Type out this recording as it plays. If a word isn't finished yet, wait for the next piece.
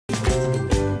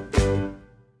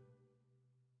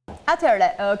Atëherë,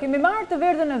 kemi marrë të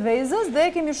verdhën e vezës dhe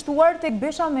kemi shtuar tek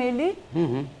beshameli,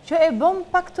 që e bëm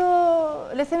pak të,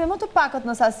 le themi, më të pakët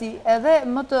në sasi, edhe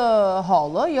më të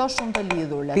hollë, jo shumë të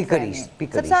lidhur, le themi.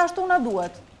 Pikërisht. Sepse ashtu na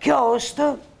duhet. Kjo është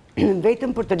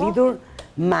vetëm për të lidhur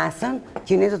masën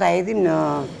që ne do ta hedhim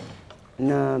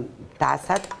në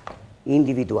tasat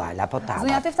individual apo tavat.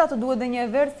 Zonja Tefta, të duhet dhe një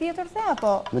verë tjetër the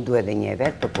apo? Më duhet dhe një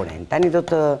verë të puren. Tani do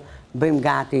të bëjmë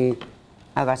gati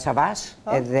avash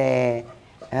edhe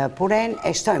puren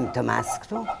e shtojmë të masë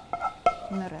këtu.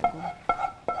 Në rregull.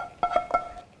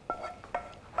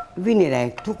 Vini re,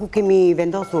 këtu ku kemi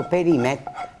vendosur perimet,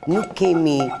 nuk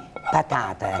kemi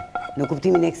patate. Në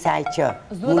kuptimin e kësaj që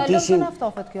mund të ishin...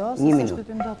 Një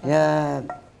minutë.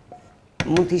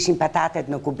 Mund të ishin patatet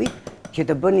në kubik që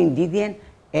të bënin lidhjen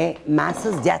e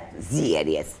masës gjatë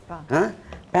zierjes.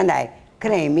 Prandaj,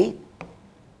 kremi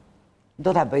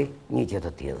do ta bëj një gjë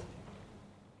të tillë.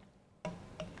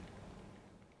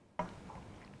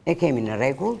 E kemi në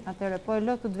rregull. Atëherë po e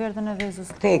lë të verdhën e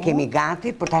vezës. Këtë e kemi gati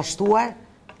për ta shtuar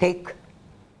tek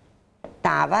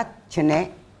tavat që ne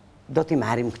do t'i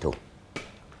marrim këtu.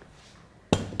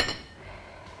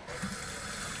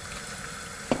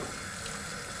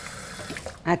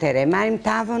 Atëherë, marrim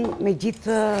tavën me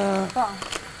gjithë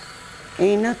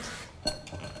enët,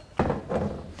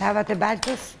 tavat e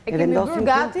baltës. E kemi bërë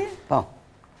gati? Po.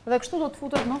 Dhe kështu do të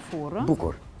futet në furrë.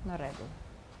 Bukur. Në rregull.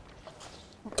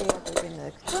 Okej, atë kemi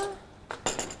edhe këtë.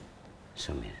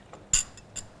 Shumë mirë.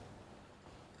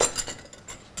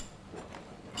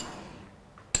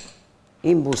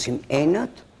 I mbushim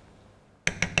enët.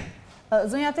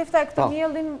 Zonja Tefta, këtë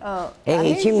mielin e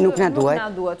heqim, nuk na duhet. Nuk na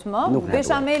duhet më.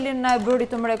 Beshamelin na e bëri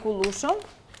të mrekullueshëm.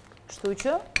 Kështu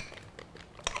që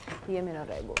jemi në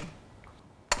rregull.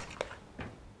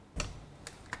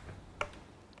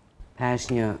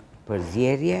 Është një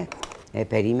përzierje e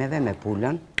perimeve me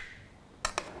pulën.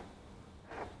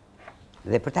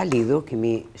 Dhe për ta lidhur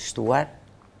kemi shtuar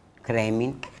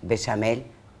kremin bechamel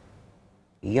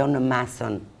jo në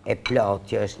masën e plot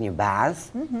që është një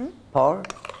bazë, por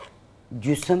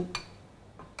gjysëm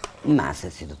masë,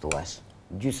 si të thuash.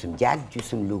 Gjysëm gjallë,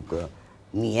 gjysëm lugë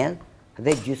miell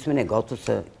dhe gjysmën e gotës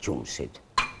së qumshit.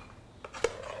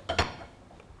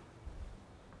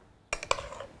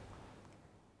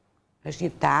 Është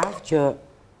një tavë që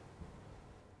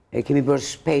e kemi bërë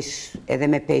shpesh edhe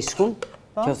me peshkun,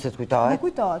 që se të kujtohet. Më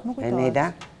kujtohet. E Neda.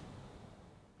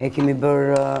 E kemi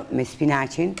bërë me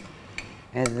spinaqin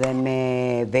edhe me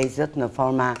vezët në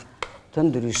forma të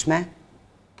ndryshme.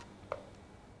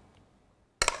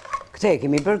 Këtë e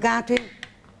kemi bërë gati,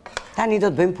 tani do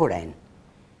të bëjmë puren.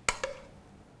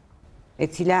 E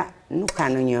cila nuk ka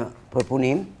në një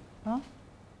përpunim,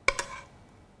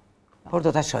 por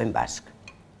do të shojmë bashkë.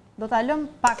 Do ta lëm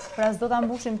pak, pra s'do ta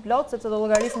mbushim plot, sepse do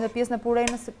llogarisim dhe pjesën e purrës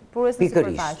në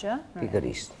sipërfaqe.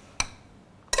 Pikërisht.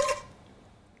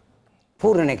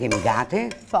 Furrën e kemi gati.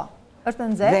 Po, është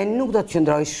nxehtë. Dhe nuk do të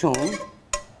qëndroj shumë,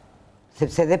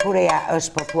 sepse dhe pureja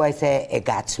është pothuajse e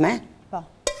gatshme. Po.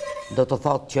 Do të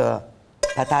thotë që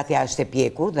patatja është e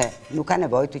pjekur dhe nuk ka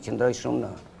nevojë të qëndroj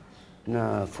shumë në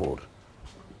furrë.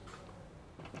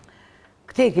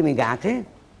 Këtë e kemi gati.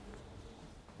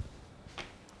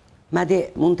 Madje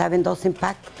mund ta vendosim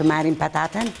pak të marrim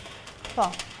pataten? Po,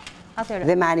 atëherë.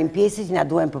 Dhe marrim pjesën që na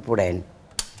duhen për puren.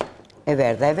 E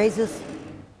verdha e vezës,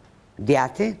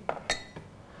 djati,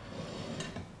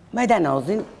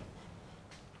 majdanozin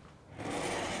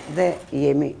dhe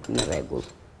jemi në rregull.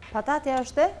 Patatja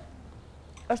është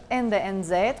ende e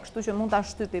nxehtë, kështu që mund ta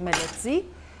shtypi me lehtësi.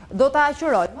 Do ta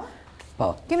aqërojmë?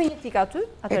 Po. Kemi një tik aty?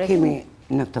 E kemi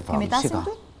në këtë formë. Kemi tasin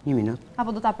këtu? Një minutë.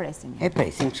 Apo do ta presim? E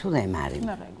presim kështu dhe e marrim.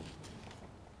 Në rregull.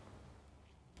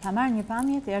 Ta marrë një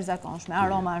pamje të jashtëzakonshme.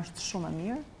 Aroma është shumë e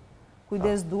mirë.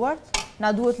 Kujdes duart.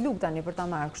 Na duhet luk tani për ta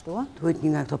marrë kështu, a? Duhet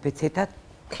një nga këto pecetat.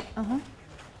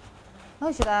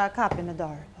 Që ta kapi me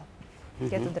dorë.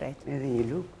 Ke të drejtë. Edhe një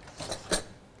luk.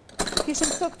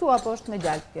 Kishim këtë këtu apo është me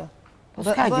gjalp kjo? Po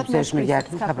s'ka gjë pse është me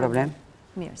gjalp, nuk ka problem.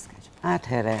 Mirë, s'ka gjë.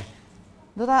 Atëherë.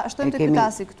 Do ta shtojmë te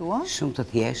pytasi këtu, a? Shumë të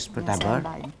thjeshtë për ta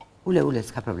bërë. Ule,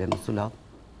 s'ka problem, sullo.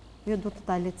 Jo, do të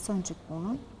ta lehtëson çik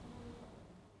punën.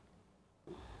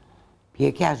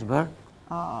 Pjekja është bërë,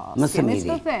 më së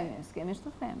miri. S'kemi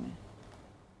ç'të themi.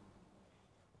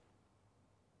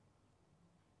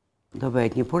 Do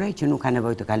bëhet një purej që nuk ka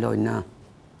nevojë të kalojë në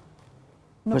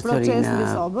proces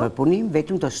në përpunim,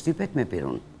 vetëm të shtypet me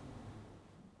pirun.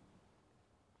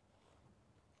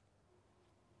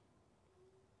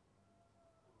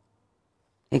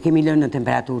 E kemi lënë në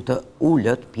temperaturë të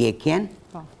ullët pjekjen,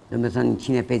 do me thënë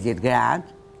 150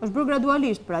 gradë. Është bërë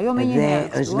gradualisht, pra, jo me një herë.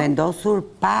 Dhe është vendosur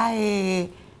pa e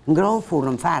ngrohur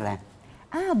furrën fare.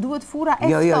 duhet fura e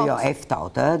ftohtë? Jo, e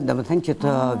ftohtë, do më thënë që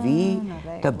të vi,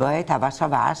 të bëhet avash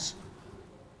avash.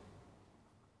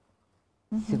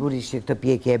 Sigurisht që këtë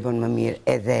pjekje e bën më mirë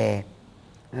edhe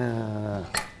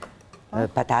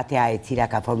patatja e cila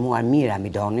ka formuar mirë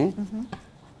amidonin.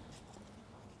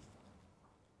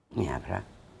 Ja, pra.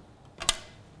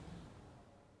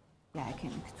 Ja, e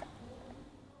kemi këtu.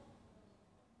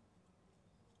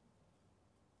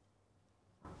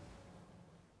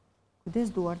 Kujdes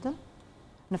duartë?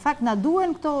 Në fakt, na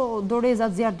duen këto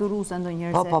dorezat zjarrduruse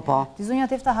ndonjëherë. Po. Ti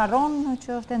zonja Tefta harron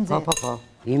që është e nxehtë. Po.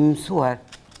 Jemi mësuar.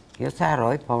 Jo se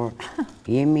harroj, por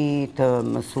jemi të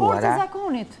mësuara. Forca e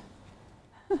zakonit.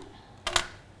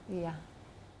 Ja.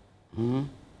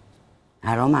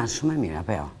 Aroma është shumë e mirë,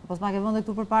 apo jo? Po s'ma ke vënë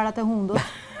këtu për parat e hundët.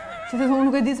 Që të unë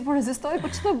nuk e di se po rezistoj, po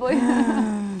që të bëj?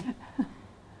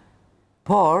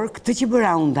 Por, këtë që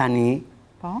bëra unë tani,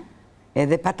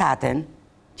 edhe pataten,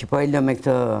 që po e lë me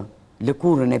këtë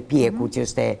lëkurën e pjeku, që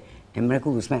është e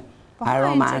mrekullueshme. Po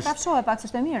hajnë që kafshohe pak,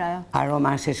 s'është e mirë ajo.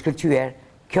 Aroma është e shkëlqyer.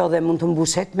 Kjo dhe mund të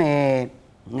mbushet me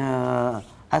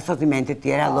asortimente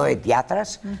tjera, lloje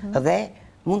djatrash, dhe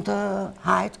mund të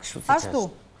hahet kështu siç është. Ashtu?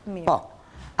 Mirë. Po.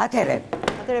 Atëre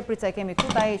prica e kemi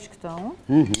këtu, ta heq këto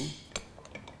unë.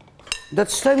 Do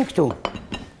të shtojmë këtu.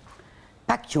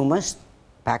 Pak qumësht,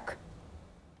 pak.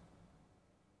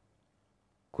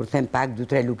 Kur them pak,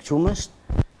 2-3 lugë qumësht,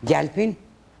 gjalpin,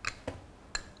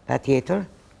 patjetër.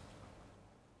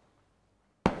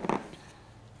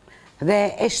 Dhe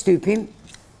e shtypim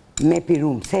me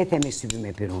pirum. Pse e them e shtypim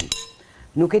me pirum?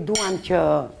 Nuk e duam që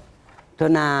të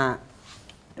na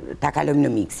ta kalojmë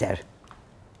në mikser.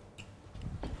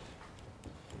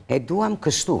 E duam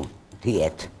kështu të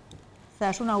jetë. Se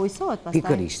ashtu na ujësohet pastaj?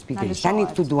 Pikërisht. Tani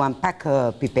këtu duam pak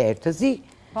piper të zi,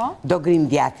 do grim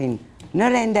djatin në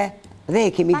rende dhe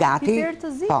e kemi gati. Pak piper të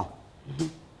zi? Po.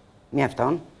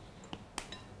 Mjafton.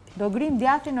 Do grim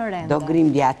djatin në rende? Do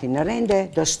grim djatin në rende,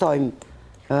 do shtojmë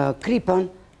kripën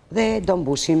dhe do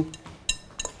mbushim.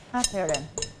 Atëherë,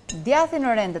 djatin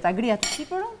në rende, ta grija të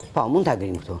sipërën? Po, mund ta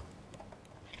grim këtu.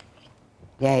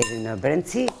 Ja edhi në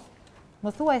brendësi. Më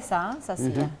thuaj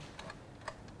sasia.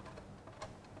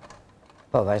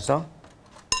 Po, vazhdo.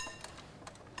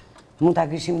 Mund ta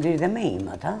grishim deri dhe me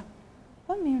imët, ha?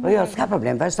 Po, mirë. Po jo, s'ka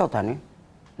problem, vazhdo tani.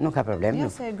 Nuk ka problem, Jo,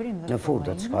 se e grim dhe në furr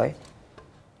do të shkoj.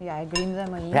 Ja, e grim dhe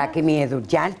më imë. Pra kemi edhur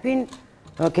gjalpin,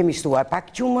 kemi shtuar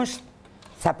pak qumësht,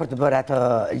 sa për të bërë atë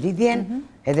lidhjen,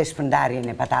 edhe shpërndarjen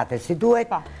e patates si duhet.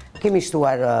 Kemi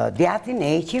shtuar djatin,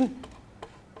 e heqim,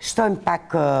 shtojmë pak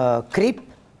krip.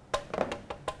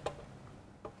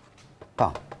 Po,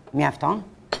 mjafton.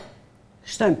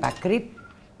 Shtojmë pak krip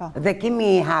dhe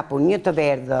kemi hapur një të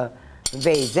verdhë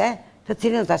vezë, të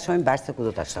cilën do ta shojmë bashkë se ku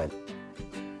do ta shojmë.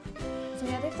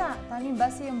 Zonja Tefta, tani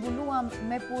mbasi e mbuluam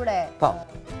me pure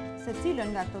se cilën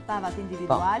nga këto tavat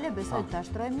individuale, besoj të ta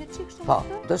shtrojmë një çik kështu? Po,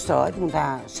 do shtrohet, mund ta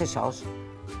sheshosh,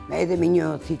 edhe me një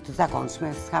thikë të zakonshme,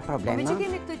 s'ka probleme. Me që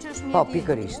kemi këtë që është mjeti. Po,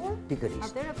 pikërisht.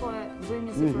 Atëherë po e bëjmë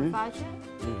një sipërfaqe.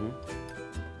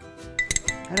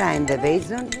 Rajmë dhe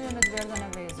vezën. Lidhe me të verdhën e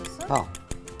vezës. Po.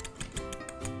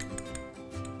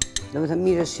 Do më thëmë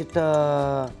mirë është që të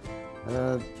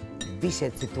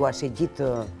vishet, si thua, e gjithë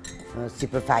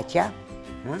sipërfaqja.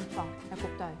 Po, e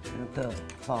kuptoj. Në të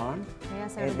formë. Ja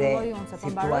se rregulloj unë, se po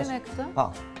mbaroj me këtë. Po,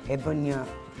 e bën një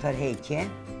tërheqje,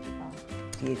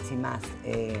 si jetë si mas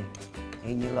e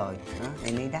një lloj, e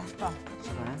nejda? Po,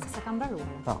 se kam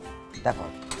mbaruar. Po,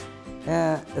 dakor.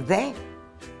 Dhe,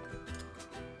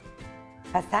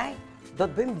 pastaj, do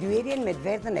të bëjmë blyerjen me të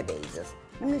verdhën e vezës.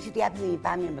 Në mënyrë që t'japë një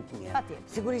pamje më të mirë. Patjetër.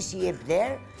 Sigurisht që i jep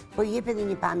vlerë, po i jep edhe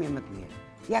një pamje më të mirë.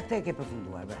 Ja këtë e ke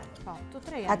përfunduar, bravo. Po, të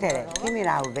tre janë. Atëre, kemi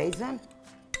rahur vezën,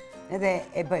 edhe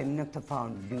e bëjmë në këtë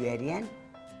formë blyerjen,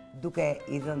 duke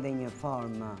i dhënë dhe një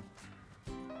formë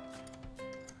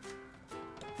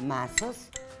masës.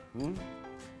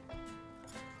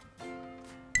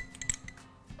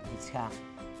 Diçka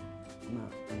më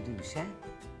ndryshe.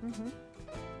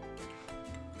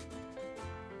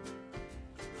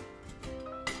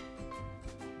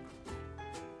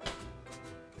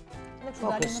 Po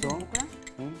kështu.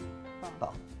 Po.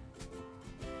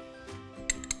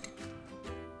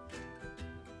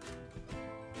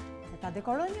 Ta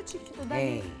dekoroj një çik që të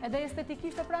dalë edhe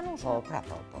estetikisht e pranueshme.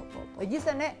 Po.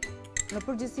 Megjithëse ne në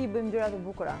përgjithësi bëjmë dyra të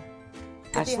bukura.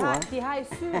 Ti haj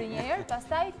syri një herë,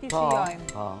 pastaj ti shijojmë.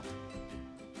 Po.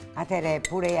 Atëre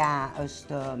pureja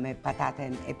është me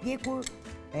pataten e pjekur,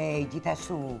 e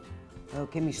gjithashtu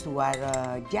kemi shtuar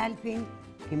gjalpin,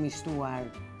 kemi shtuar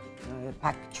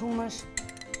pak qumësh,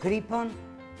 kripën,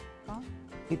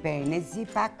 piperin e zi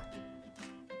pak,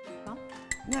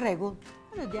 në rregull.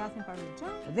 Dhe djathtin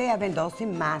parmigian. Dhe ja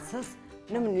vendosim masës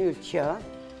në mënyrë që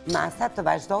masa të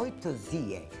vazhdoj të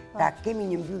zije. Pra kemi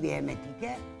një mbyllje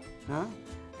hermetike,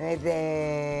 edhe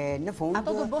në fund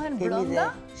kemi dhe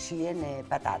shijen e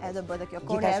patates. Edhe bëhet kjo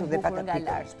kore e bukur nga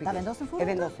lartë. Ta vendosim furrën? E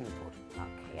vendosim në furrë.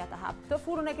 Okej, ja ta hap. Këtë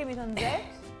furrën e kemi të nxehtë,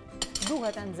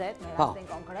 duhet e nxehtë në rastin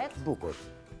konkret. Bukur.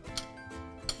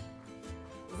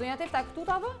 Zonja Tefta këtu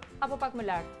ta vë apo pak më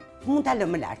lart? Mund ta lë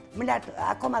më lart,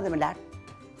 akoma dhe më lart,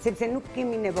 sepse nuk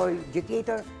kemi nevojë gjë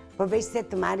tjetër përveç se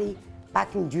të marri pak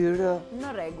ngjyrë në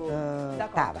rregull.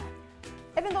 Tava.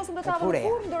 E vendosim të tavën në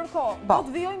furrë, ndërkohë do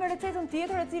të vijoj me recetën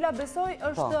tjetër e cila besoj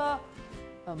është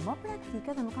më praktike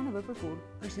dhe nuk ka nevojë për furrë.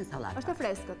 Është një sallatë. Është e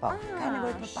freskët. Po, ka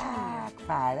nevojë për pak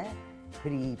fare,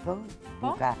 kripën,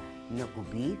 buka në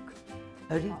kubik,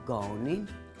 rigonin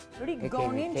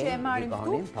që e marrim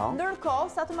këtu,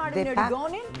 ndërkohë sa të marrim në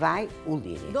rigonin, dhe pak vaj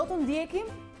ulliri.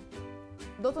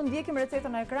 Do të ndjekim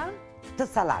recetën në ekran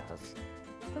të sallatës.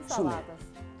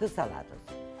 Të sallatës.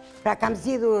 Pra kam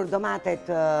zgjedhur domatet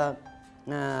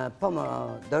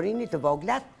pomodorini të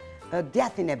voglat,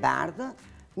 djathtin e bardhë,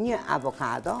 një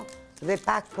avokado dhe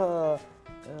pak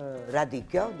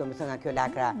radicchio, do më thënë kjo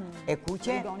lakra e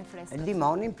kuqe,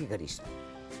 limonin pikërisht.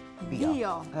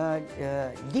 Bio.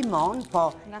 Limon, po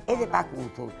edhe pak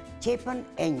uthull, qepën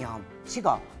e njom.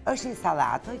 Shiko, është një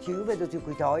sallatë që juve do t'ju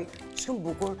kujtoj shumë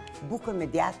bukur, bukën me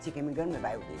djathtë që kemi gërë me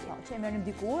vaj ulliri. Që e merrim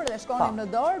dikur dhe shkonim në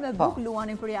dorë me bukë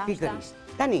luanin për jashta. Pikërisht.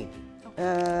 Tani,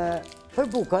 për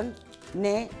bukën,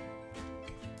 ne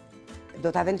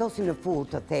do t'a vendosim në furrë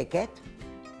të theket,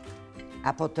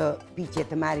 apo të piqe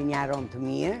të marri një aromë të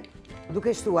mirë,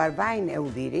 duke shtuar vajin e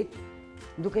udhirit,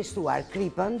 duke shtuar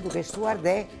kripën, duke shtuar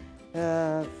dhe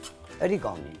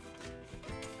rigonin.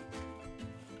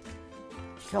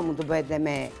 Kjo mund të bëhet dhe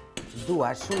me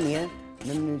duar shumë mirë,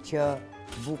 në mënyrë që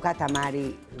buka ta marri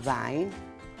vajin.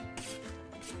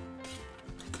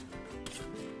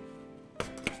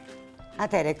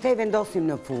 Atëre, këtë e vendosim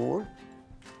në furrë,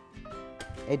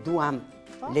 e duam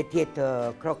le t'jetë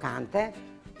krokante,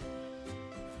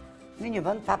 në një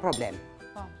vend pa problem.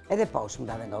 Edhe poshtë mund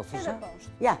ta vendosësh. Edhe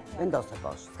poshtë. Ja, vendosë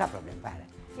poshtë, s'ka problem fare.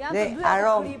 Janë të dyja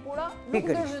të kripura, nuk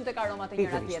ndryshojnë tek aromat e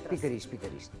njëra tjetrës.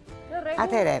 Pikërisht.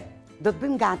 Atëre, do të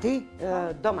bëjmë gati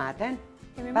domaten.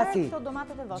 Kemi marrë këto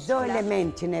domatet e voçla. Çdo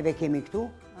element që neve kemi këtu,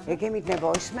 e kemi të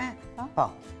nevojshme,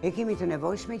 e kemi të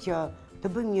nevojshme që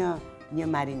të bëjmë një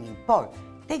marinim. Por,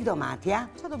 tek domatja,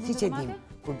 siç e dim,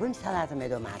 kur bëjmë sallatë me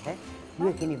domate,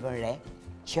 ju e keni vënë re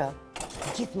që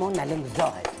gjithmonë na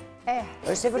lëngëzohet.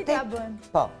 Është e vërtetë?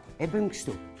 Po, e bëjmë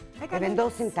kështu. E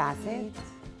vendosim tasen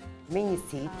me një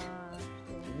sit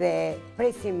dhe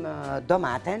presim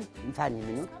domaten, më fal një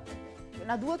minutë.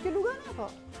 Na duhet kjo lugan apo?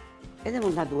 Edhe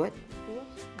mund na duhet.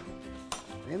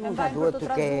 E mund ta duhet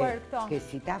të ke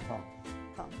sita, po.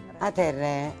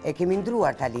 Atëherë, e kemi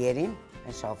ndruar talierin,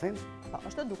 e shohim. Po,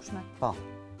 është e dukshme. Po.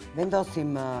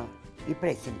 Vendosim, i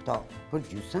presim këto për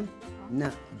gjysmë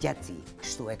në gjatësi.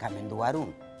 Kështu e ka menduar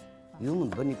unë. Ju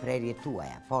mund bëni prerje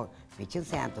tuaja, por me qenë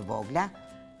se janë të vogla,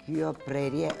 kjo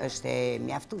prerje është e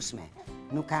mjaftueshme.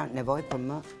 Nuk ka nevojë për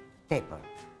më tepër.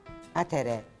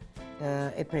 Atëherë,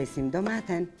 e presim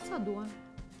domaten. Sa duan?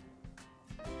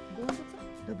 Duan të ca?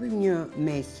 Do bëjmë një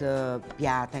mes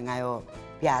pjate nga jo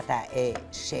pjata e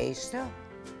sheshtë.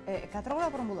 E katrore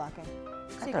apo mbullake?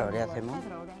 Katrore, ja themu.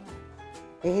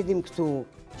 E hedhim këtu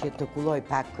që të kulloj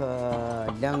pak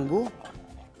lëngu.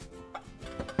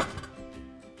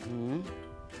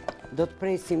 Do të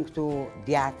presim këtu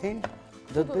djathin.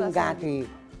 Do të bëjmë gati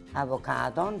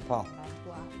avokadon, po.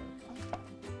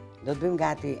 Do të bëjmë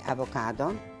gati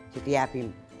avokadon, që të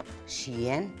japim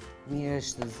shijen. Mirë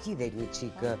është të zgjidhet një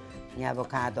qikë një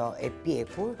avokado e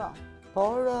pjekur,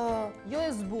 por... Jo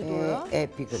e zbutur, e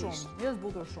pikërisht. Jo e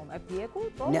zbutur shumë, e pjekur,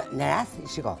 por... Në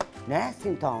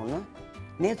rastin tonë,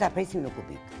 ne të apresim në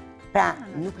kubik. Pra,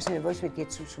 nuk është nevojshme të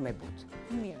jetë shumë e butë.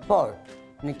 Por,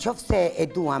 në qoftë se e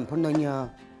duam për ndonjë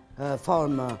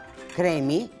formë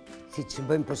kremi, si që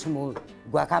bëjmë për shembull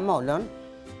guacamolën,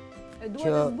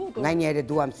 që nga njerë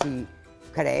duam si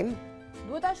krem,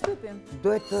 duhet ta shtypim.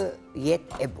 Duhet të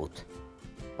jetë e butë.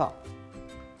 Po.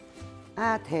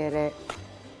 Atëhere,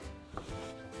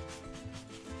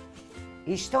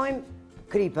 i shtojmë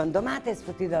kripën domates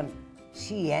për t'i dhënë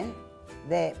shijen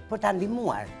dhe për t'a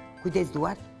ndihmuar. Kujdes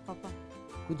duart. Po.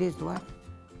 Kujdes duart.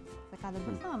 Se ka dhe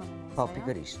bërthame në mesë. Po,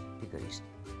 pikërisht.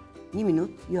 Një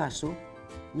minutë, jo ashtu.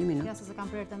 Një minutë. Ja, se kam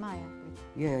prerë të maja.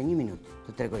 Jo, një minutë,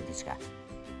 të tregoj diçka.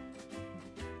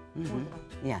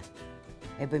 Ja.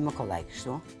 E bëjmë kollaj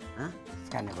kështu,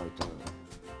 s'ka nevojë të...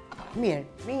 Mirë,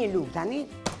 me një lugë tani,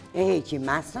 e heqim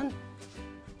masën.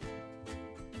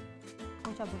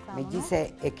 Megjithse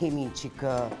e kemi një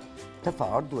qikë të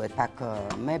fort, duhet pak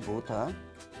me butë.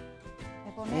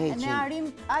 Po ne arim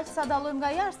aq sa dallojmë nga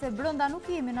jashtë, se brenda nuk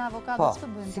jemi në avokado, ç'të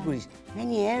bëjmë? Po, sigurisht. Në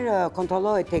njerë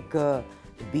kontrollohet tek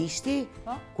bishti,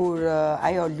 kur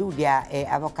ajo lulja e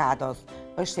avokados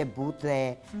është e butë dhe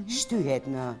shtyhet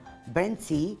në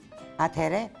brendësi,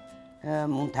 atëhere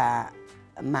mund ta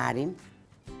marrim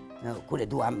kur e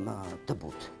duam të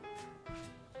butë.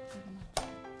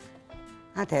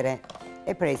 Atëhere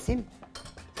e presim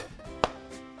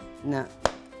në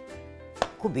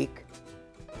kubik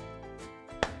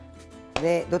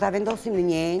dhe do ta vendosim në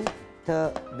një enjë të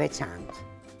veçantë,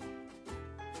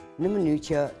 në mënyrë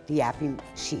që t'i japim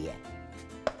shije.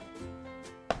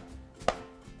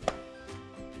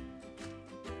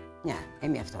 Ja, e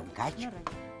mjafton kaq.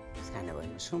 S'ka nevojë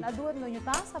më shumë. Na duhet ndonjë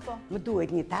tas apo? Më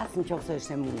duhet një tas nëse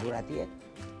është e mundur atje.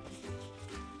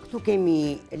 Këtu kemi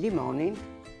limonin,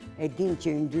 e dim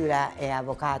që yndyra e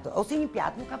avokado, ose një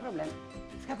pjatë, nuk ka problem.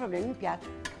 S'ka problem, një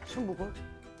pjatë. Shumë bukur.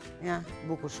 Ja,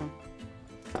 bukur shumë.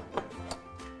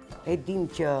 E dim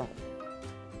që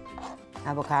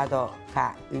avokado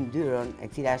ka yndyrën, e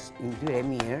cila është yndyrë e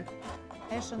mirë.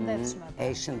 E shëndetshme. E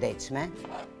shëndetshme.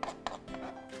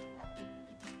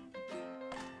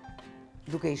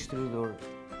 Duke i shtrydhur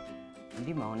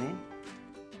limonin.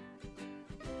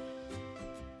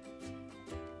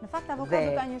 Në fakt,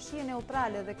 avokado ka një shije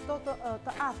neutrale dhe këto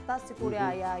të afta, sikur ja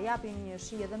japin një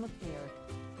shije dhe më të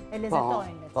mirë. E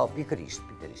lezetojnë. Po, pikërisht.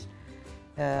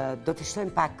 Do t'i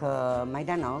shtojmë pak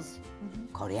majdanoz,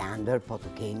 koriandër, po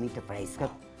të kemi të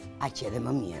freskët, aq edhe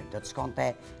më mirë. Do të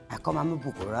shkonte akoma më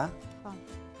bukur, Po.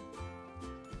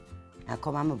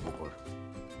 Akoma më bukur.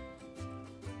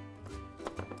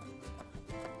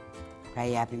 Pra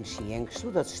i japim shijen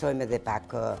kështu, do të shtojmë edhe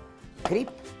pak krip.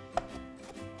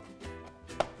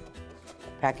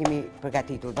 Pra kemi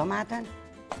përgatitur domatën.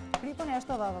 Kripën e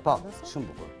shtova Po, avokados? shumë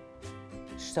bukur.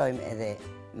 Shtojmë edhe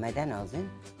majdanozin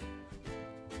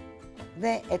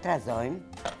dhe e trazojmë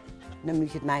në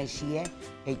mënyrë që të marrë shije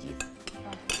e gjithë.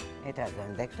 E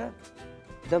trazojmë dhe këtë.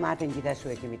 Domatën gjithashtu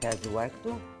e kemi trazuar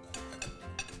këtu.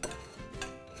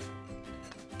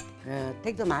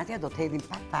 Tek domatja do të hedhim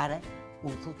pak fare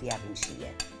uthull të japim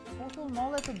shije. Uthull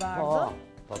molle të bardhë,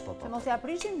 Po. që mos ja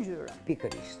prishim ngjyrën.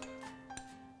 Pikërisht.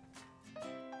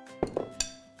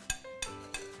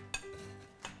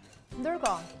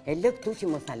 Ndërkohë, E lë këtu që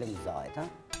mos na lëngëzohet,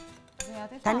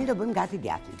 Tani do bëjmë gati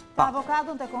djathtin. Ka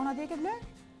avokadon të kona atje ke bler?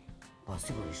 Po,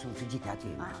 sigurisht, unë të gjitha aty.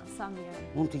 Sa mirë.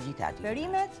 Unë të gjitha aty.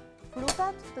 Perimet,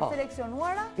 frutat të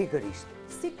seleksionuara, Pikërisht.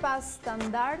 sipas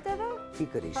standardeve,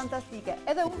 Pikërisht. fantastike.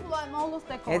 Edhe utulla e mollës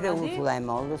të kona Edhe aty. utulla e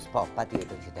mollës, po,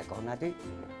 patjetër që të kona aty.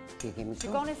 Që kemi këtu.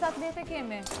 Shikoni sa të lehtë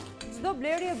kemi. Çdo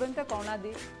blerje e bëjmë të kona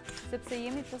aty, sepse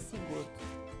jemi të sigurt.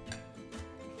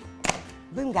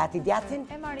 Bëjmë gati djathtin.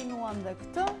 E marinuam dhe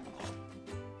këtë.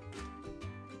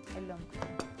 E lëm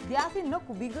këtë. Djathtin në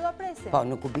kubik do ta presim. Po,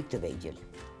 në kubik të vegjël.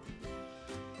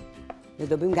 Ne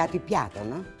do bëjmë gati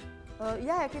pjatën,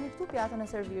 Ja, e kemi këtu pjatën e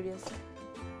servirjes.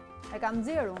 E kam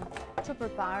nxjerrur që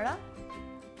përpara.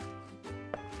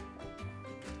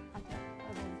 Atë,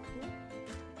 e vëmë këtu.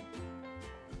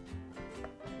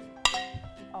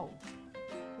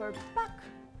 Për pak.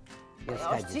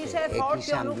 Është shishe e fortë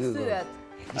që nuk thyet.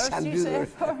 Është shishe e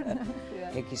fortë nuk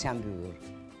thyet. E kisha mbyllur.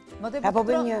 Më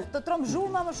tepër të trom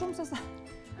zhurma më shumë se sa.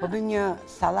 Po bëjmë një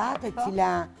sallatë e cila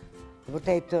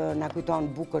vërtet na kujton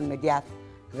bukën me djathtë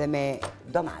dhe me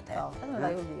domate. Edhe me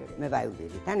vaj ulliri. Me vaj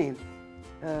ulliri. Tani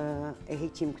e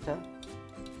heqim këtë.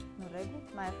 Në rregull,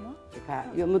 ma jep më?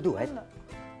 Jo, më duhet.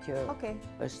 Që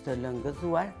është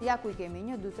lëngëzuar. Ja ku i kemi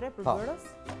 1, 2, 3 për bërës.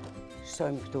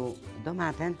 Shtojmë këtu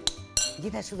domaten.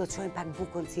 Gjithashtu do të shojmë pak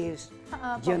bukën si është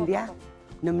gjendja,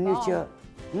 në mënyrë që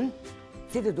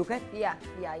si të duket? Ja,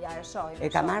 e shojmë. E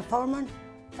ka marrë formën?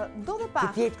 Do dhe pak.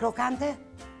 Që t'jetë krokante?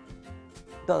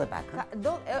 Do dhe pak.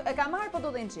 E ka marrë, po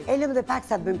do dhe në qikë. E lëmë dhe pak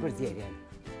sa të bëjmë përzierjen.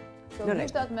 Të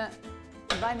vishtat me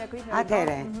vaj me krip në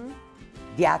Atere,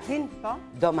 djathtin,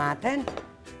 domaten,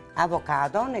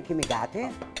 avokadon e kemi gati.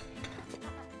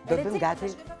 Do të bëjmë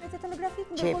gati recetën në grafik,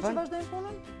 ndërkohë që vazhdojmë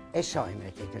punën? E shojmë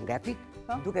recetën grafik,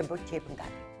 duke bërë qepën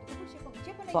gati.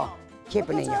 Qepën e Po, njonë.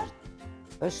 qepën e njonë.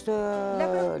 Është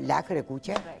lakër e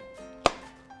kuqe.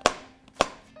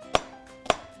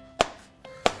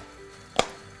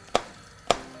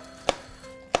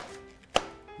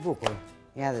 Bukur.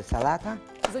 Ja dhe salata.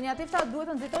 Zonja Tefta, duhet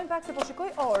të nxitojmë pak se po shikoj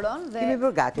orën dhe kemi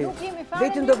bërë gati. Nuk jemi fare.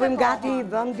 Vetëm do bëjmë gati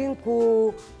vendin ku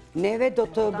neve do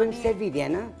të bëjmë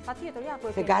servidjen, Patjetër, ja ku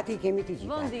e kemi. Se gati kemi të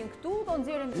gjitha. Vendin këtu, do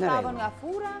nxjerrim tavën nga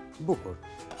fura. Bukur.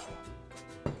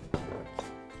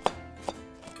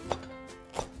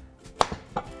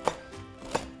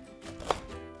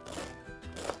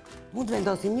 Mund të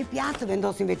vendosim një pjatë, të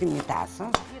vendosim vetëm një tasë.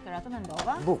 Tjetër, atë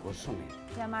mendova. Bukur, shumë mirë.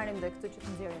 Ja marrim dhe këtë që të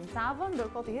nxjerrim tavën,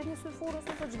 ndërkohë të hedh një sy furrë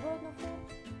ose të ç'bëhet në fund.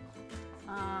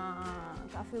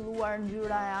 Ka filluar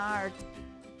ngjyra e artë.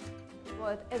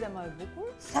 Bëhet edhe më e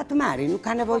bukur. Sa të marri, nuk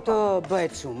ka nevojë të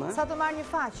bëhet shumë. Sa të marrë një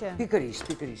faqe. Pikërisht.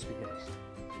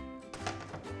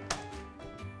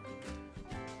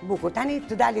 Bukur, tani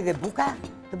të dali dhe buka,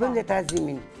 të bëjmë dhe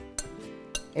trazimin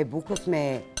e bukës me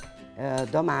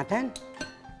domaten,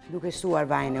 duke shtuar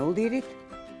vajin e ullirit.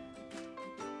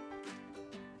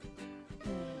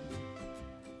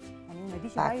 Tani unë e di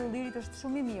që vaji i ullirit është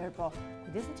shumë i mirë, po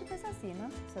kujdesni që të sasinë,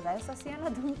 se dhe ajo sasia na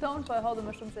dëmton, po e hodhë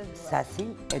më shumë se duhet. Sasin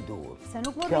e dur. Se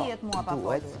nuk më rrihet mua pa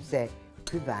duhet, hodhur. se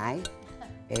ky vaj,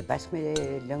 e bashkë me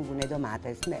lëngun e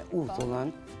domates, me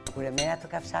uthullën, kur e merr atë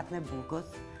kafshat me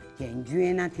bukës, që e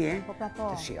ngjyen atje,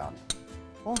 të shijon.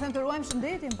 Po unë them të ruajmë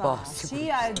shëndetin pa. Po,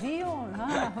 Shia e di unë, ha.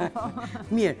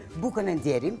 Mirë, bukën e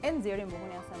nxjerrim. E nxjerrim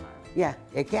bukën ja se marr. Ja,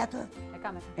 e ke atë? E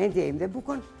kam e. E nxjerrim dhe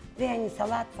bukën, reja një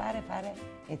sallatë fare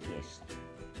e thjeshtë.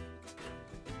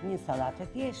 Një sallatë e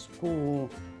thjeshtë ku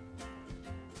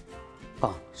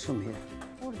po, shumë mirë.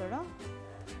 Urdhër, ë?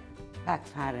 Pak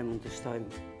fare mund të shtojmë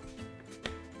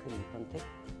kripën tek.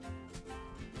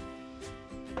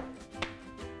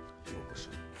 Bukur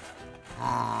shumë.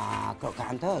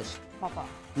 Krokante është. Po.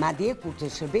 Madje kur të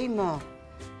shërbejmë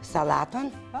sallatën,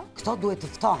 këto duhet të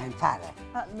ftohen fare.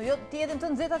 Jo të jetin të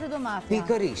nxehta të domatja.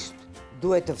 Pikërisht.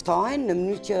 Duhet të ftohen në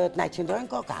mënyrë që të na qëndrojnë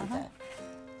krokante.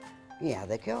 Ja,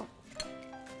 dhe kjo.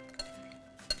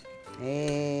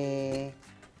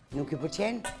 Nuk i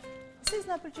pëlqen? Si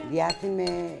s'na pëlqen? Djatin me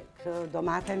këtë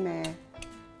domaten me...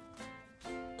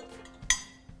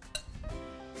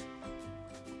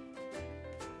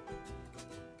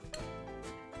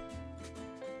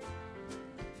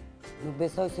 Nuk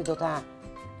besoj se do ta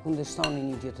kundërshtoni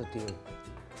një gjë të tillë.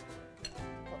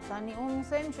 Tani unë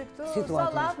them që këtë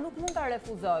sallatë nuk mund ta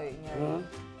refuzoj njëri.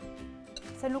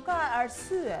 Se nuk ka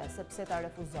arsye sepse ta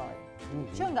refuzoj.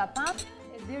 Që nga pat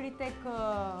e deri tek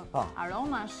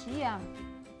aroma, shija.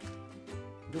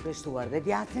 Duke shtuar dhe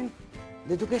djatin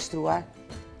dhe duke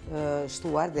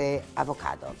shtuar dhe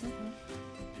avokado.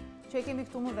 Që e kemi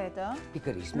këtu më vete,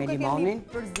 pikërisht, me limonin. Nuk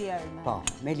e kemi përzierme. Po,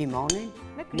 me limonin,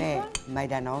 me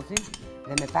majdanozin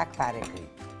dhe me pak fare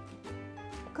krip.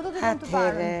 Këtë do të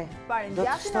parin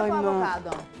djatin apo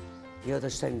avokadon? Jo,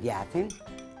 të shtojmë djatin,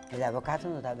 edhe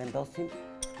avokadon do ta vendosim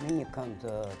në një kënd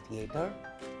tjetër,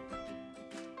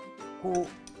 ku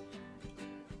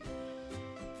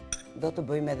do të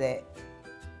bëjmë edhe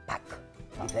pak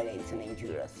diferencën e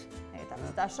ngjyrës.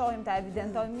 Ta shohim, ta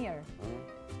evidentojmë mirë.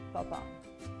 Po.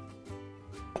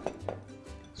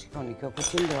 Shikoni, kjo ku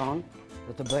qëndron,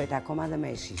 do të bëhet akoma dhe më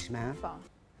e shishme. Po.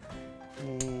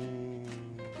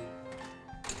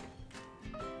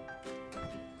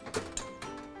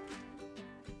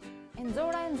 E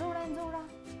nxora.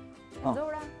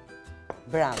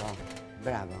 Bravo.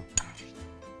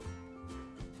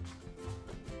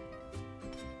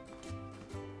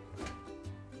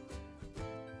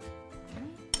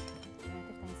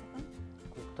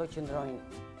 Kur këto qëndrojnë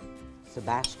së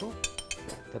bashku,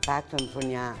 të paktën për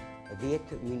një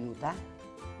 10 minuta,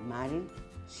 marrin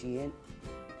shijen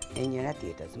e njëra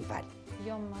tjetrës, më fal.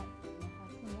 Jo, mua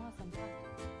se më pak.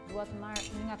 Dua të marr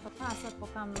një nga këto pasat, po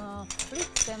kam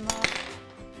frikë se më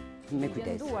me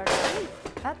kujdes. Të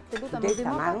lutem, më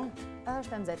ndihmo.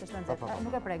 Është e nxehtë.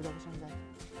 Nuk e prek do të ishte nxehtë.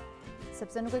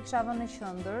 Sepse nuk e kisha vënë në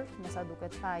qendër, me sa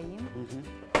duket pa im.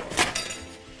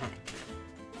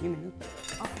 Një minutë.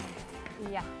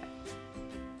 Ja.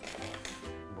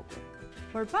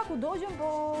 Për pak u dogjëm, po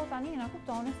tani na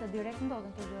kuptoni se direkt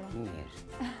ndodhen këto gjëra.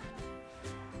 Mirë.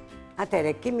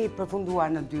 Atëre, kemi përfunduar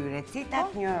në 2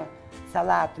 recetat, një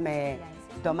sallatë me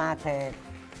domate,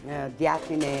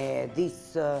 djatin e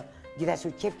disë,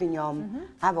 gjithashtu qepinjom,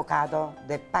 avokado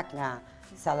dhe pak nga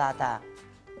sallata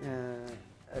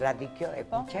radicchio e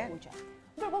kuqe.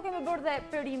 Ndërkohë kemi bërë dhe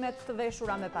perimet të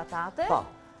veshura me patate. Po.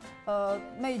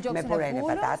 Me gjoksin e pulës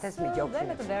dhe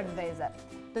me të verdh veze.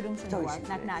 Të lumshëruar,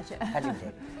 na kënaqe.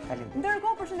 Faleminderit.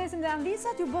 Ndërkohë përshëndesim dhe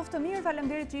anëlisat, ju bëftë mirë,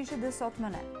 faleminderit që ishit dhe sot me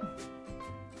ne.